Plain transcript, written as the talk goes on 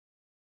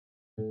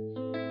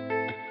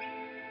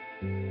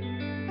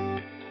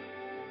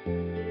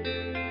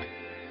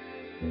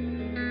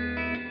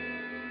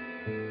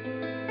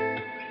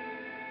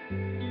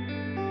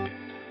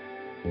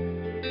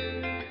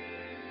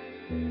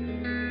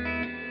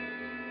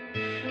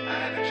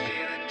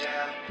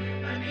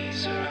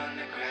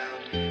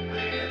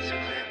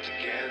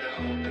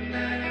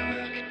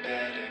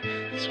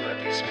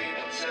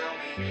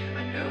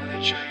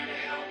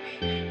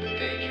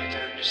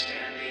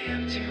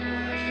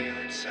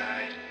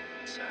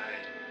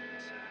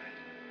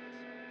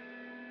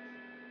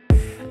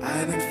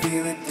I've been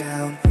feeling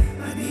down,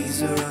 my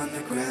knees are on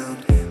the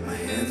ground, my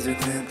hands are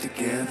clamped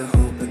together,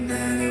 hoping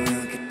that it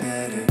will get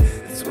better.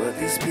 That's what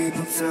these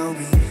people tell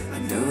me. I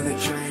know they're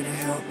trying to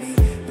help me,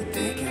 but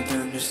they can't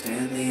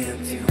understand the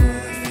empty hole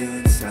I feel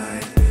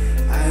inside.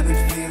 I've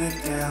been feeling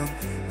down,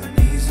 my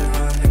knees are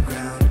on the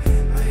ground,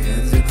 my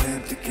hands are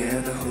clamped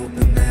together,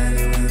 hoping that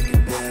it will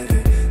get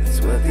better.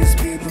 That's what these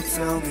people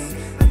tell me.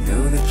 I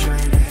know they're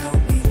trying to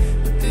help me,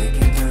 but they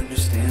can't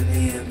understand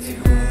the empty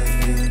hole I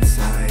feel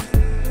inside.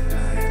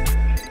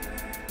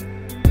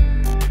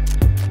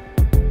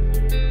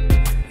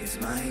 It's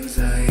my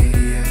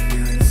anxiety I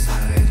feel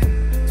inside.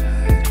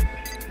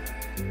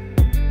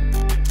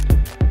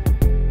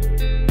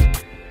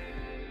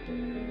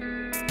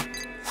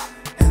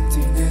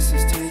 Emptiness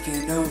is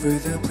taking over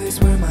the place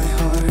where my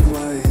heart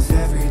was.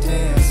 Every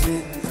day I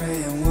sit and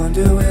pray and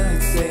wonder, will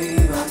it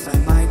save us? My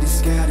mind is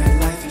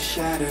scattered, life is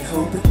shattered,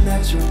 hoping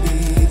that you'll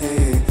be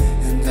there.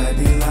 And I'd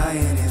be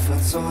lying if I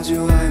told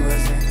you I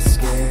wasn't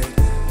scared.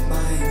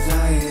 My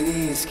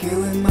anxiety is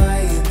killing my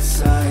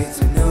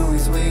insides. I know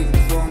he's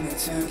waiting for me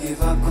to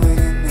give up, quit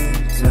and then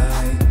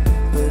die.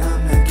 But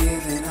I'm not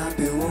giving up,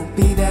 it won't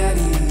be that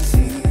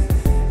easy.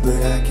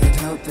 But I can't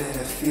help that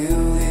I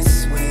feel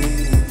this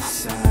way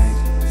inside.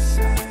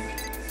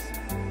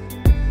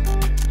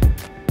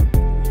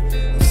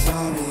 I'm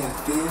sorry I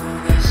feel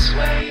this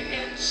way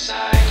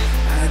inside.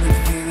 I've been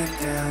feeling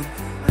down,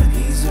 my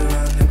knees are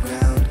on the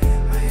ground,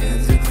 my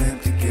hands are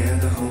clamped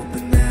together,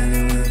 hoping that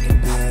it will get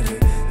better.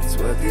 That's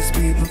what these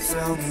people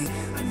tell me.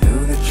 I know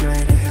they're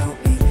trying to help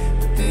me,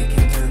 but they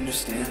can't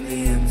understand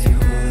the empty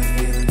hole I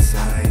feel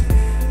inside.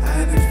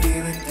 I've been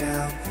feeling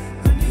down,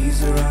 my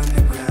knees are on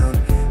the ground,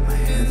 my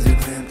hands are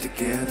clamped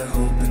together,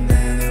 hoping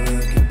that it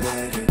will get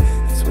better.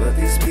 That's what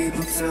these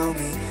people tell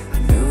me. I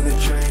know they're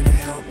trying to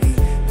help me,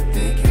 but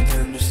they can't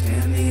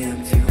understand the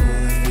empty hole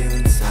I feel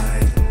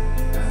inside.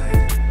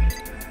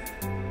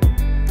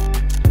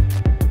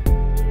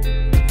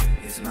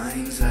 It's my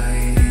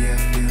anxiety I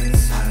feel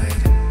inside.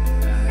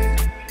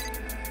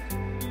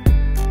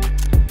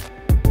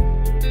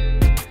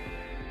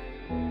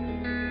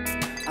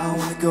 I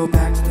wanna go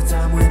back to the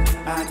time when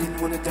I didn't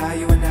wanna die,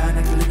 you and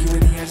I could look you in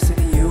the eye, say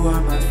that you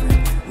are my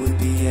friend. Would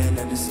be an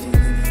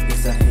understatement.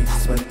 Yes, I hate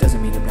this, but it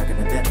doesn't mean I'm not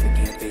gonna bend. If I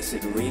can't face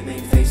it,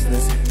 remain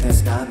faceless.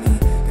 That's not me.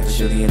 Gotta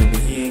show the enemy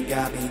he ain't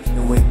got me.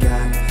 No way,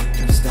 God,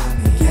 trying to stop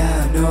me.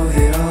 Yeah, I know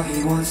that all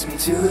he wants me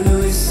to do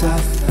is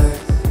suffer,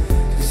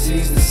 'cause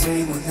he's the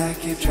same one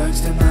that gave drugs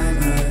to my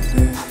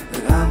mother.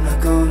 But I'm not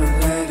gonna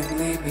let him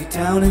lead me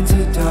down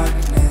into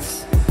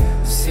darkness.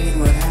 I've seen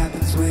what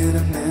happens when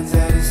a man's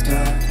at his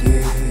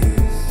darkest.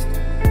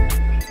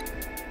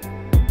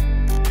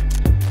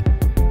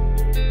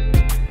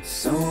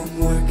 So I'm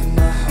working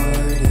my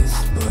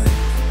hardest, but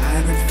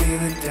I've been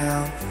feeling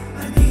down,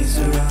 my knees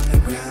are on the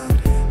ground,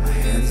 my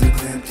hands are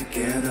clamped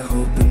together,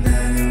 hoping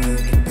that it will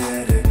get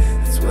better.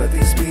 That's what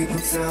these people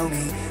tell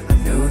me. I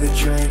know they're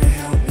trying to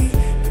help me,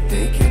 but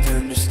they can't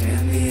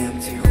understand the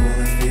empty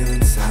hole I feel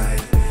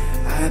inside.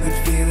 I've been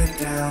feeling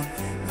down,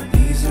 my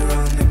knees are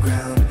on the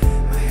ground,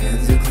 my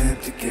hands are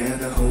clamped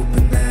together,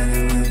 hoping that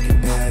it will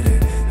get better.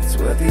 That's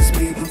what these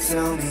people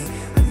tell me.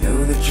 I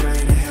know they're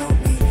trying to help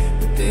me,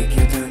 but they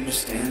can't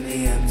understand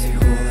the empty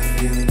hole I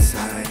feel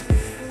inside.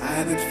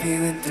 I've been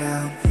feeling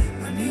down,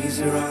 my knees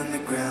are on the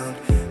ground,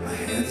 my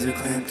hands are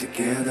clamped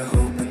together,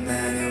 hoping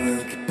that it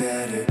will get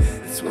better.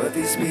 That's what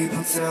these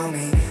people tell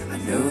me. I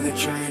know they're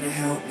trying to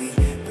help me,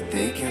 but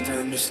they can't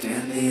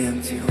understand the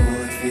empty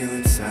hole I feel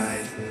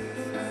inside.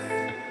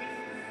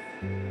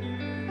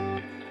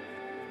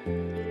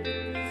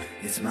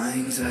 It's my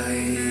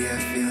anxiety I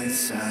feel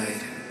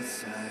inside.